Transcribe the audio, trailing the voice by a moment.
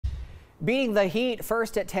Beating the heat,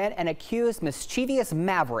 first at 10, an accused mischievous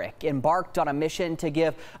maverick embarked on a mission to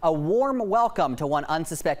give a warm welcome to one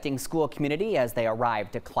unsuspecting school community as they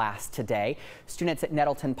arrived to class today. Students at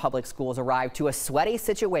Nettleton Public Schools arrived to a sweaty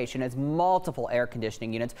situation as multiple air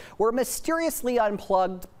conditioning units were mysteriously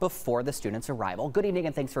unplugged before the students' arrival. Good evening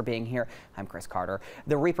and thanks for being here. I'm Chris Carter.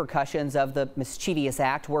 The repercussions of the mischievous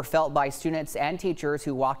act were felt by students and teachers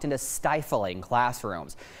who walked into stifling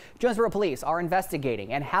classrooms. Jonesboro police are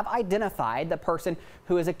investigating and have identified the person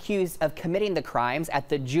who is accused of committing the crimes at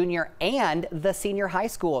the junior and the senior high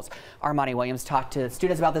schools. Armani Williams talked to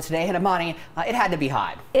students about this today, and Armani, it had to be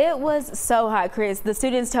hot. It was so hot, Chris. The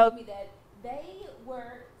students told me that they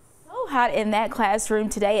were so hot in that classroom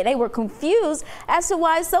today, and they were confused as to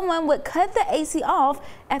why someone would cut the AC off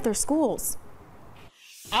at their schools.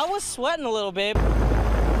 I was sweating a little bit.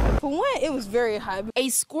 For one, it was very hot. A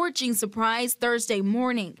scorching surprise Thursday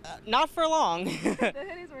morning. Not for long. The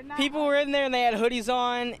hoodies were not People were in there and they had hoodies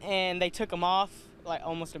on and they took them off like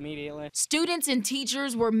almost immediately. Students and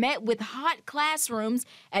teachers were met with hot classrooms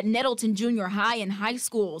at Nettleton Junior High and high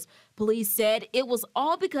schools. Police said it was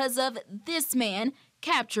all because of this man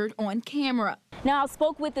captured on camera. Now, I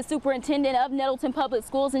spoke with the superintendent of Nettleton Public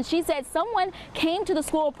Schools, and she said someone came to the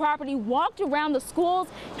school property, walked around the schools,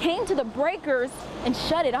 came to the breakers, and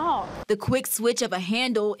shut it off. The quick switch of a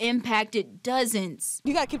handle impacted dozens.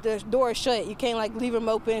 You gotta keep the doors shut. You can't like leave them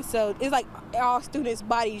open. So it's like all students'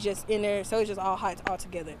 bodies just in there. So it's just all hot all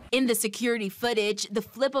together. In the security footage, the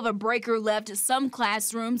flip of a breaker left some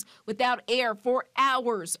classrooms without air for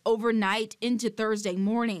hours overnight into Thursday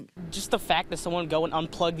morning. Just the fact that someone go and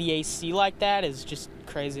unplug the AC like that is just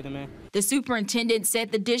crazy to me. The superintendent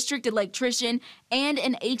said the district electrician and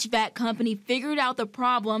an HVAC company figured out the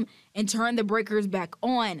problem and turned the breakers back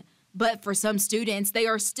on. But for some students, they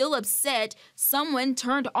are still upset someone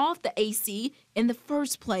turned off the AC in the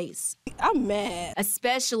first place. I'm mad.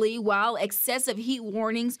 Especially while excessive heat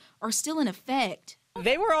warnings are still in effect.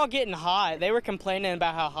 They were all getting hot. They were complaining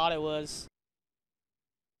about how hot it was.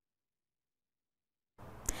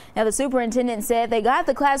 Now, the superintendent said they got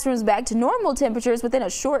the classrooms back to normal temperatures within a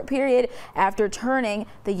short period after turning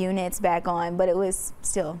the units back on, but it was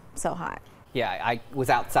still so hot. Yeah, I was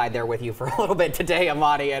outside there with you for a little bit today,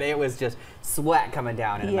 Amani, and it was just sweat coming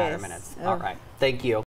down in a matter of minutes. All right, thank you.